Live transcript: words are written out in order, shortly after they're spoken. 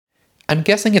I'm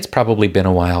guessing it's probably been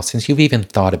a while since you've even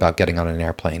thought about getting on an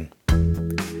airplane.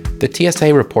 The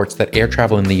TSA reports that air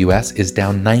travel in the US is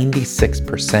down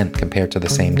 96% compared to the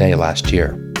same day last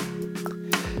year.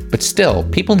 But still,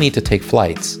 people need to take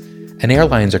flights, and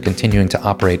airlines are continuing to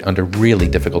operate under really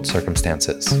difficult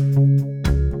circumstances.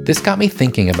 This got me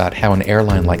thinking about how an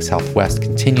airline like Southwest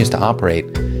continues to operate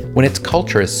when its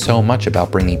culture is so much about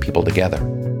bringing people together.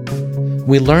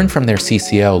 We learned from their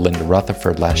CCO, Linda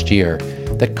Rutherford, last year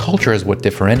that culture is what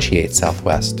differentiates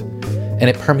Southwest, and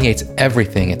it permeates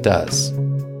everything it does.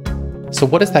 So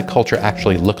what does that culture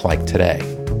actually look like today?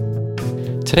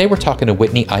 Today we're talking to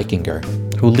Whitney Eichinger,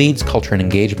 who leads culture and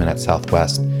engagement at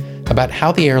Southwest, about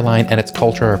how the airline and its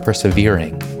culture are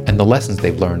persevering and the lessons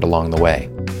they've learned along the way.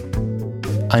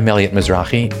 I'm Elliot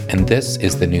Mizrahi, and this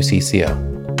is the new CCO.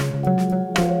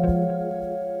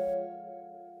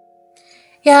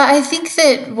 Yeah, I think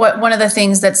that one of the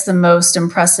things that's the most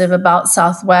impressive about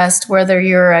Southwest, whether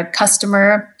you're a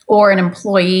customer or an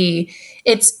employee,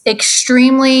 it's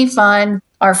extremely fun.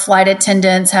 Our flight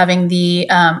attendants having the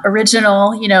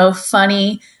original,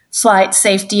 funny flight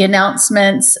safety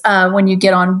announcements when you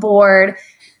get on board.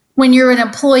 When you're an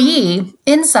employee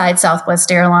inside Southwest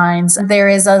Airlines, there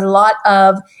is a lot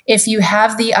of, if you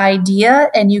have the idea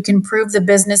and you can prove the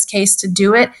business case to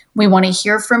do it, we want to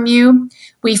hear from you.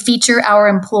 We feature our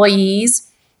employees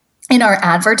in our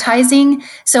advertising.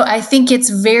 So I think it's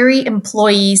very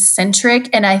employee centric.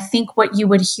 And I think what you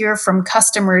would hear from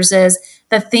customers is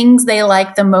the things they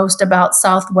like the most about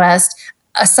Southwest,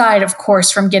 aside, of course,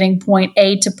 from getting point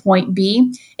A to point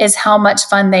B, is how much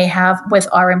fun they have with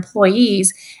our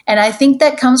employees. And I think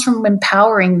that comes from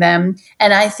empowering them.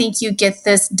 And I think you get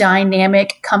this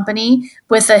dynamic company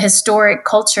with a historic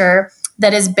culture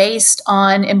that is based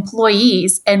on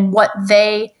employees, and what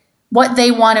they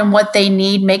want and what they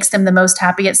need makes them the most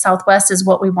happy at Southwest is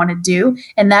what we want to do.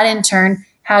 And that in turn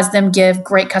has them give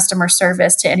great customer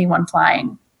service to anyone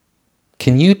flying.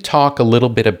 Can you talk a little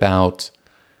bit about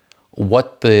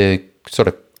what the sort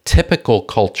of typical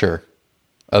culture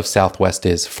of Southwest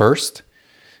is first,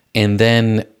 and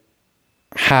then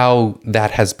how that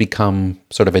has become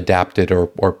sort of adapted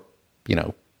or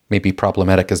maybe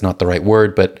problematic is not the right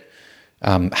word, but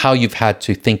how you've had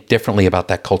to think differently about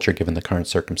that culture given the current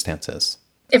circumstances?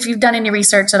 If you've done any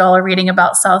research at all or reading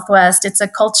about Southwest, it's a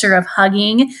culture of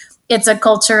hugging. It's a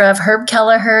culture of Herb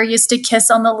Kelleher used to kiss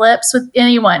on the lips with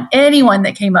anyone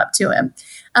that came up to him.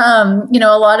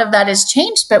 A lot of that has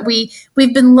changed, but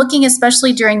we've been looking,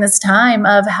 especially during this time,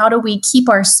 of how do we keep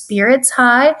our spirits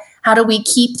high? How do we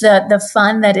keep the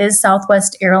fun that is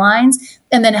Southwest Airlines?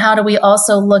 And then how do we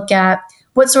also look at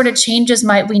what sort of changes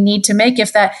might we need to make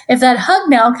if that hug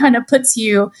now kind of puts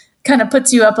you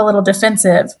up a little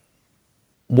defensive?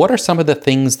 What are some of the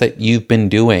things that you've been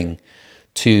doing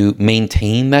to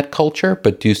maintain that culture,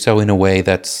 but do so in a way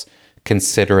that's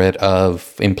considerate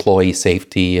of employee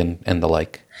safety and the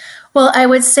like? Well, I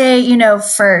would say,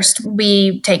 first,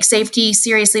 we take safety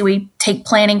seriously. We take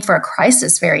planning for a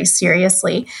crisis very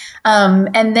seriously.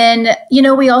 And then,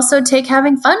 we also take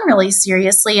having fun really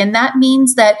seriously. And that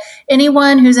means that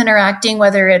anyone who's interacting,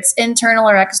 whether it's internal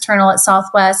or external at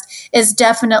Southwest, is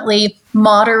definitely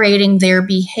moderating their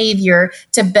behavior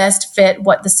to best fit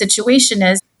what the situation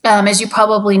is. As you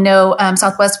probably know,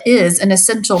 Southwest is an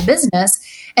essential business.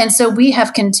 And so we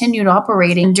have continued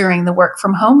operating during the work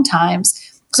from home times.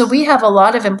 So we have a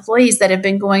lot of employees that have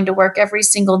been going to work every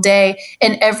single day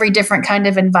in every different kind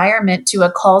of environment, to a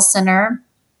call center,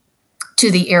 to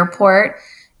the airport,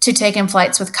 to taking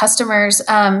flights with customers.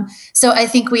 So I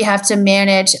think we have to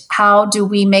manage, how do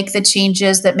we make the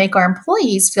changes that make our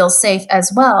employees feel safe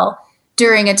as well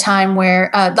during a time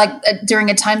during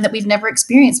a time that we've never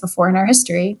experienced before in our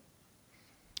history.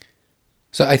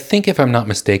 So I think, if I'm not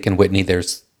mistaken, Whitney,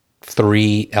 there's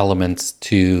 3 elements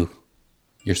to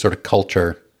your sort of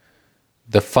culture: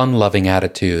 the fun-loving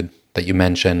attitude that you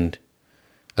mentioned,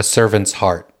 a servant's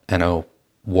heart, and a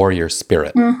warrior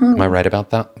spirit. Mm-hmm. Am I right about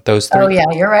that? Those 3? Oh yeah,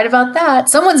 you're right about that.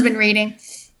 Someone's been reading.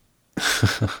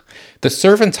 The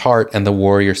servant's heart and the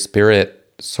warrior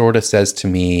spirit sort of says to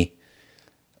me,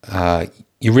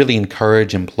 you really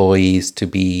encourage employees to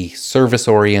be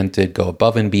service-oriented, go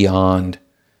above and beyond,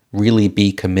 really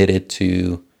be committed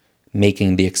to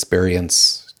making the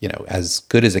experience, as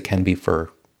good as it can be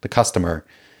for the customer.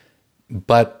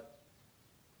 But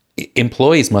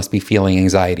employees must be feeling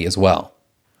anxiety as well.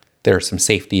 There are some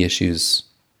safety issues,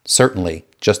 certainly,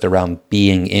 just around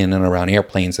being in and around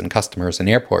airplanes and customers and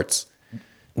airports.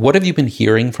 What have you been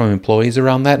hearing from employees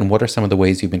around that? And what are some of the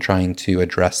ways you've been trying to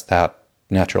address that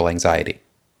natural anxiety?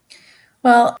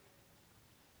 Well,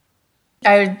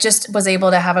 I just was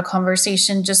able to have a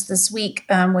conversation just this week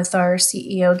with our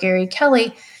CEO, Gary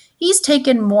Kelly. He's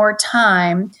taken more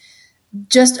time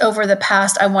just over the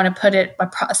past, I want to put it,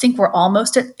 I think we're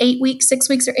almost at 8 weeks, 6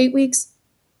 weeks or 8 weeks,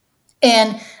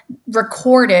 and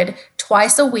recorded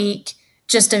twice a week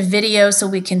just a video so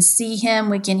we can see him,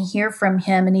 we can hear from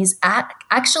him, and he's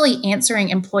actually answering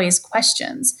employees'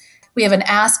 questions. We have an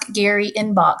Ask Gary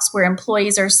inbox where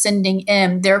employees are sending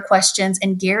in their questions,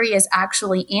 and Gary is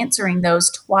actually answering those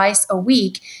twice a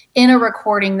week in a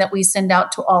recording that we send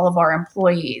out to all of our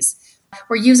employees.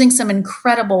 We're using some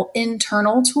incredible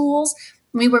internal tools.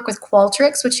 We work with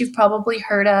Qualtrics, which you've probably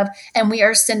heard of, and we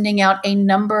are sending out a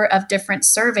number of different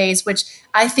surveys, which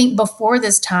I think before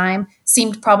this time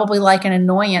seemed probably like an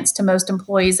annoyance to most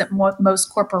employees at most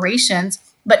corporations.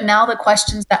 But now the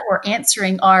questions that we're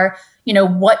answering are,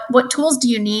 what tools do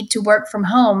you need to work from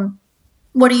home?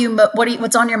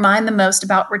 What's on your mind the most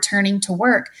about returning to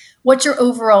work? What's your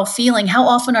overall feeling? How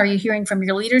often are you hearing from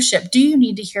your leadership? Do you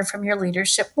need to hear from your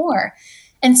leadership more?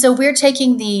 And so we're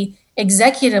taking the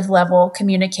executive level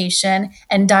communication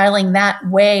and dialing that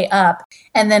way up,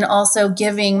 and then also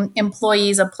giving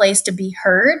employees a place to be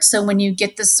heard. So when you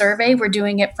get the survey, we're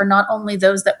doing it for not only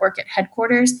those that work at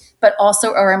headquarters, but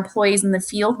also our employees in the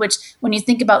field, which when you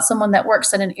think about someone that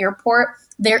works at an airport,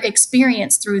 their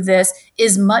experience through this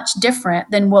is much different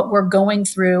than what we're going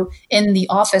through in the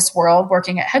office world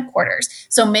working at headquarters.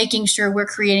 So making sure we're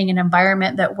creating an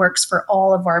environment that works for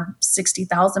all of our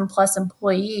 60,000 plus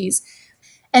employees.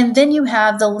 And then you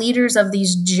have the leaders of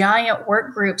these giant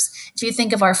work groups. If you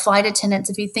think of our flight attendants,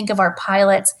 if you think of our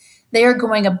pilots, they are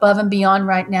going above and beyond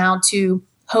right now to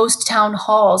host town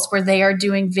halls where they are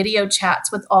doing video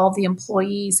chats with all the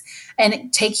employees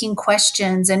and taking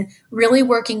questions and really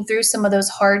working through some of those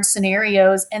hard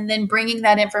scenarios, and then bringing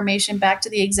that information back to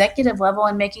the executive level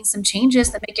and making some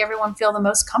changes that make everyone feel the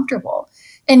most comfortable.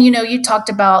 And, you talked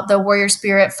about the warrior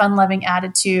spirit, fun-loving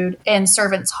attitude, and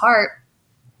servant's heart.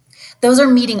 Those are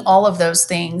meeting all of those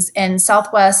things. And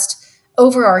Southwest,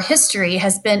 over our history,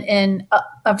 has been in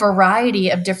a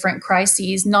variety of different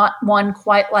crises, not one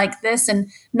quite like this and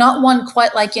not one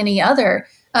quite like any other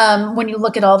when you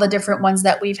look at all the different ones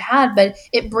that we've had. But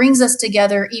it brings us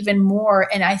together even more.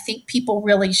 And I think people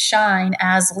really shine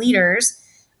as leaders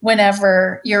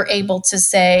whenever you're able to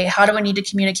say, how do I need to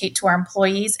communicate to our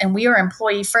employees? And we are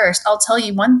employee first. I'll tell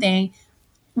you one thing.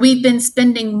 We've been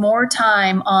spending more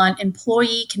time on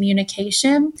employee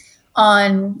communication,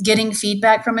 on getting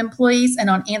feedback from employees, and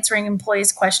on answering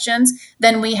employees' questions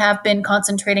than we have been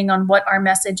concentrating on what our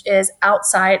message is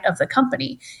outside of the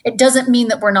company. It doesn't mean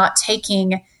that we're not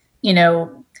taking,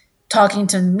 talking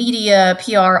to media,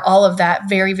 PR, all of that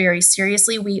very, very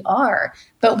seriously. We are,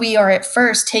 but we are at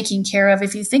first taking care of,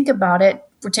 if you think about it,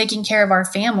 we're taking care of our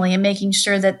family and making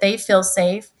sure that they feel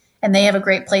safe and they have a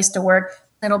great place to work.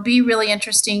 It'll be really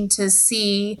interesting to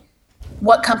see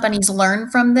what companies learn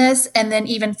from this. And then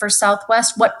even for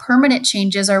Southwest, what permanent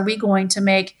changes are we going to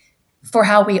make for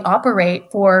how we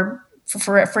operate for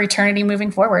eternity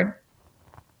moving forward?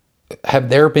 Have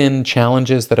there been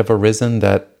challenges that have arisen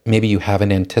that maybe you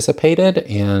haven't anticipated?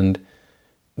 And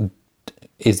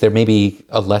is there maybe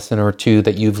a lesson or two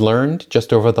that you've learned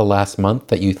just over the last month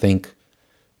that you think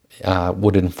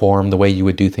would inform the way you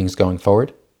would do things going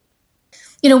forward?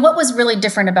 What was really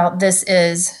different about this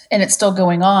is, and it's still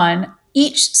going on,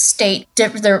 each state,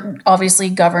 they're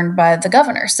obviously governed by the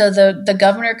governor. So the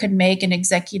governor could make an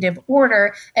executive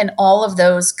order and all of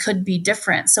those could be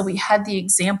different. So we had the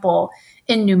example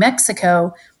in New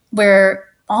Mexico where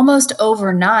almost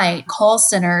overnight call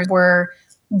centers were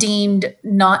deemed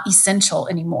not essential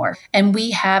anymore. And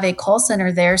we have a call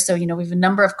center there. So, we have a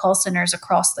number of call centers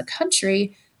across the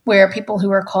country where people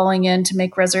who are calling in to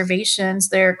make reservations,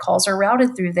 their calls are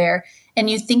routed through there. And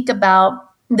you think about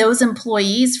those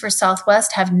employees for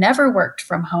Southwest have never worked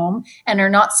from home and are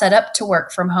not set up to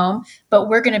work from home, but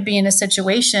we're going to be in a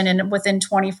situation within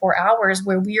 24 hours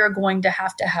where we are going to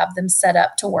have them set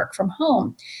up to work from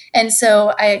home. And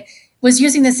so I was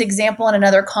using this example in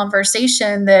another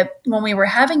conversation that when we were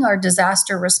having our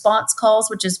disaster response calls,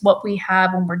 which is what we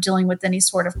have when we're dealing with any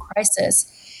sort of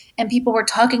crisis, and people were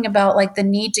talking about like the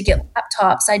need to get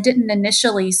laptops, I didn't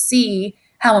initially see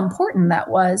how important that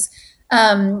was.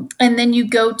 And then you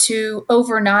go to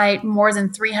overnight, more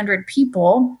than 300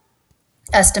 people,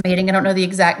 estimating, I don't know the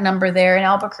exact number there in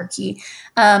Albuquerque,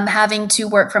 having to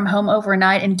work from home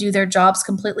overnight and do their jobs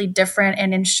completely different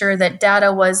and ensure that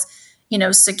data was,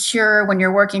 secure when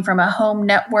you're working from a home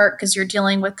network because you're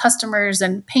dealing with customers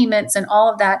and payments and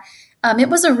all of that. It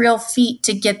was a real feat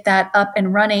to get that up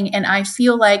and running. And I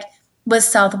feel like with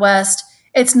Southwest,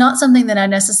 It's not something that I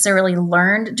necessarily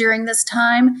learned during this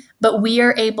time, but we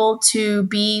are able to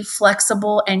be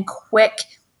flexible and quick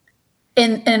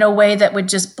in a way that would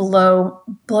just blow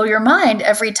your mind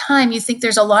every time. You think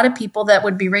there's a lot of people that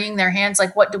would be wringing their hands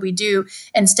like, what do we do?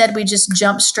 Instead, we just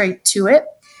jump straight to it.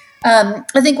 I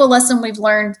think a lesson we've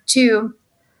learned too,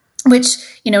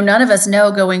 which, none of us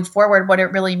know going forward what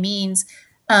it really means.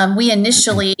 We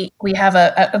have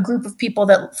a group of people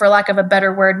that, for lack of a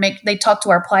better word, they talk to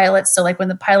our pilots. So like when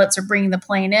the pilots are bringing the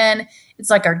plane in, it's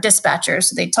like our dispatchers.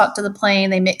 So they talk to the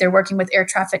plane, they're working with air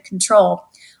traffic control.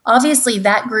 Obviously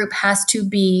that group has to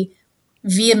be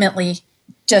vehemently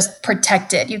just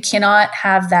protected. You cannot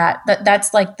have that.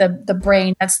 That's like the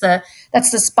brain. That's the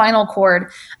spinal cord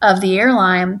of the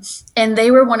airline. And they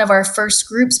were one of our first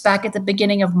groups back at the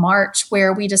beginning of March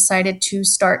where we decided to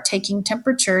start taking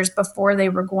temperatures before they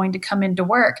were going to come into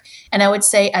work. And I would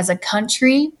say as a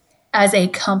country, as a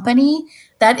company,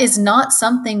 that is not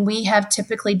something we have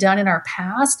typically done in our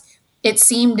past. It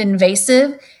seemed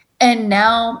invasive. And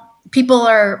now people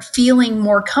are feeling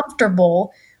more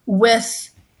comfortable with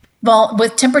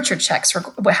temperature checks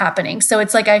happening. So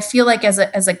it's like, I feel like as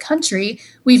a country,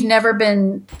 we've never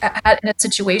been in a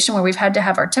situation where we've had to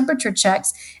have our temperature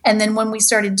checks. And then when we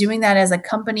started doing that as a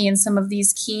company in some of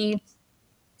these key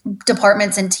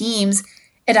departments and teams,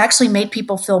 it actually made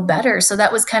people feel better. So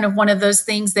that was kind of one of those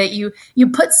things that you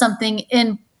put something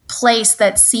in place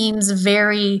that seems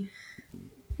very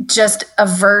just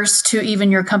averse to even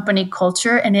your company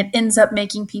culture. And it ends up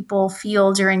making people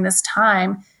feel during this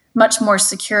time much more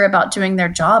secure about doing their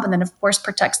job. And then of course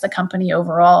protects the company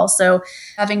overall. So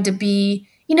having to be,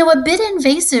 a bit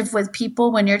invasive with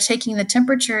people when you're taking the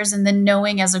temperatures, and then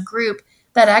knowing as a group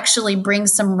that actually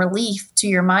brings some relief to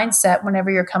your mindset whenever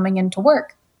you're coming into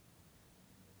work.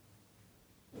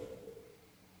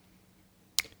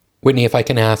 Whitney, if I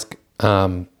can ask,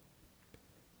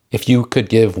 if you could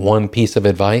give one piece of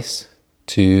advice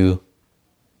to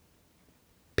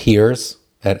peers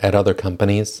at other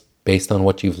companies based on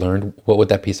what you've learned, what would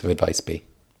that piece of advice be?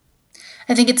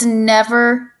 I think it's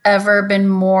never, ever been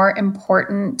more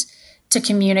important to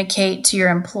communicate to your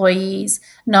employees,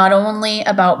 not only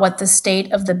about what the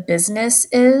state of the business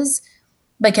is,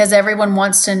 because everyone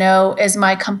wants to know, is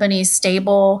my company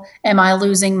stable? Am I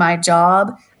losing my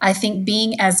job? I think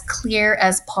being as clear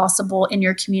as possible in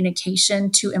your communication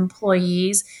to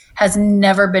employees has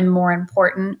never been more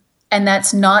important. And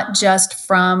that's not just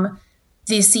from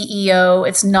the CEO.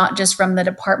 It's not just from the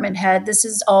department head. This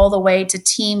is all the way to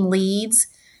team leads.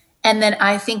 And then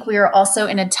I think we are also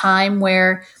in a time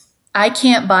where I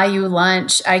can't buy you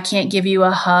lunch. I can't give you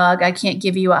a hug. I can't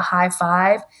give you a high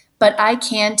five, but I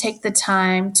can take the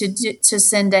time to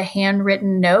send a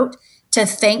handwritten note to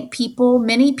thank people.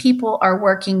 Many people are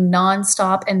working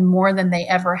nonstop and more than they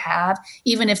ever have,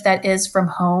 even if that is from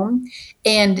home.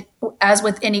 And as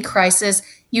with any crisis,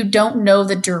 you don't know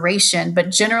the duration,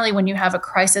 but generally when you have a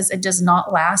crisis, it does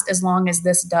not last as long as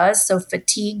this does. So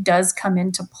fatigue does come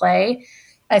into play.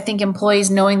 I think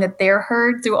employees knowing that they're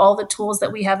heard through all the tools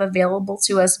that we have available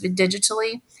to us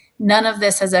digitally, none of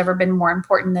this has ever been more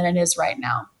important than it is right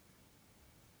now.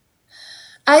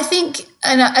 I think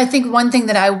one thing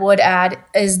that I would add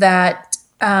is that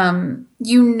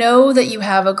you know that you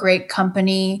have a great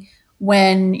company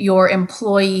when your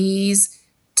employees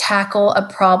tackle a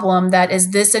problem that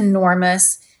is this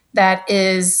enormous, that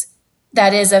is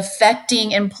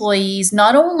affecting employees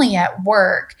not only at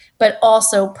work, but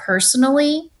also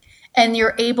personally. And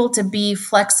you're able to be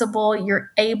flexible.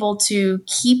 You're able to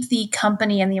keep the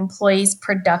company and the employees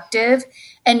productive,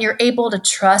 and you're able to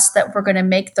trust that we're going to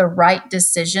make the right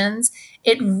decisions.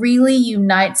 It really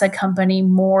unites a company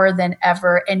more than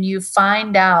ever. And you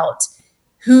find out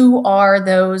who are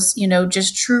those,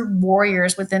 just true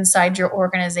warriors within inside your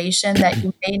organization that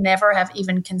you may never have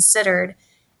even considered.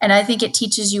 And I think it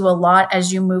teaches you a lot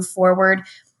as you move forward.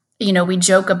 We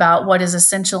joke about what is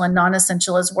essential and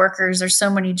non-essential as workers. There's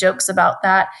so many jokes about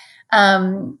that.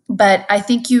 But I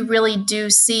think you really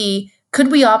do see, could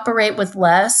we operate with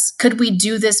less? Could we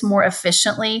do this more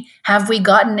efficiently? Have we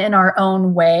gotten in our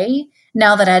own way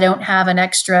now that I don't have an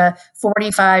extra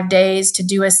 45 days to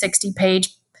do a 60-page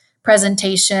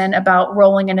presentation about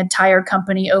rolling an entire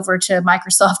company over to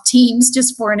Microsoft Teams,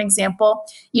 just for an example?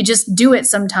 You just do it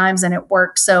sometimes and it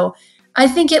works. So I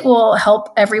think it will help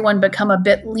everyone become a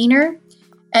bit leaner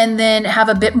and then have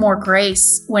a bit more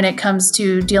grace when it comes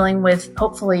to dealing with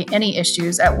hopefully any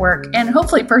issues at work and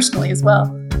hopefully personally as well.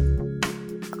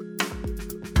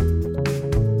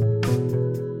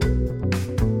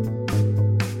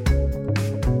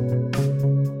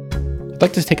 I'd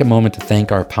like to take a moment to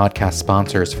thank our podcast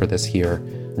sponsors for this year,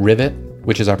 Rivet,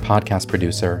 which is our podcast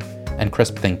producer, and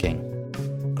Crisp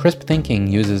Thinking. Crisp Thinking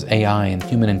uses AI and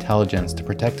human intelligence to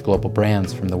protect global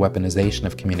brands from the weaponization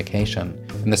of communication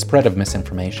and the spread of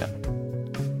misinformation.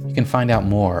 You can find out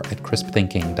more at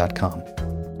crispthinking.com.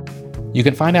 You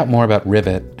can find out more about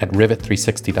Rivet at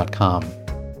rivet360.com.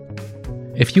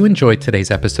 If you enjoyed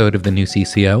today's episode of The New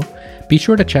CCO, be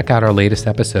sure to check out our latest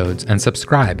episodes and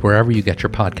subscribe wherever you get your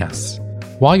podcasts.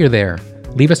 While you're there,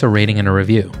 leave us a rating and a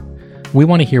review. We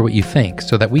want to hear what you think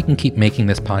so that we can keep making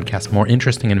this podcast more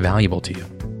interesting and valuable to you.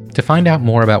 To find out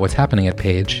more about what's happening at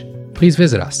Page, please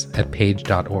visit us at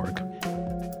page.org.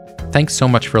 Thanks so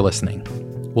much for listening.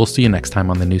 We'll see you next time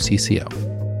on The New CCO.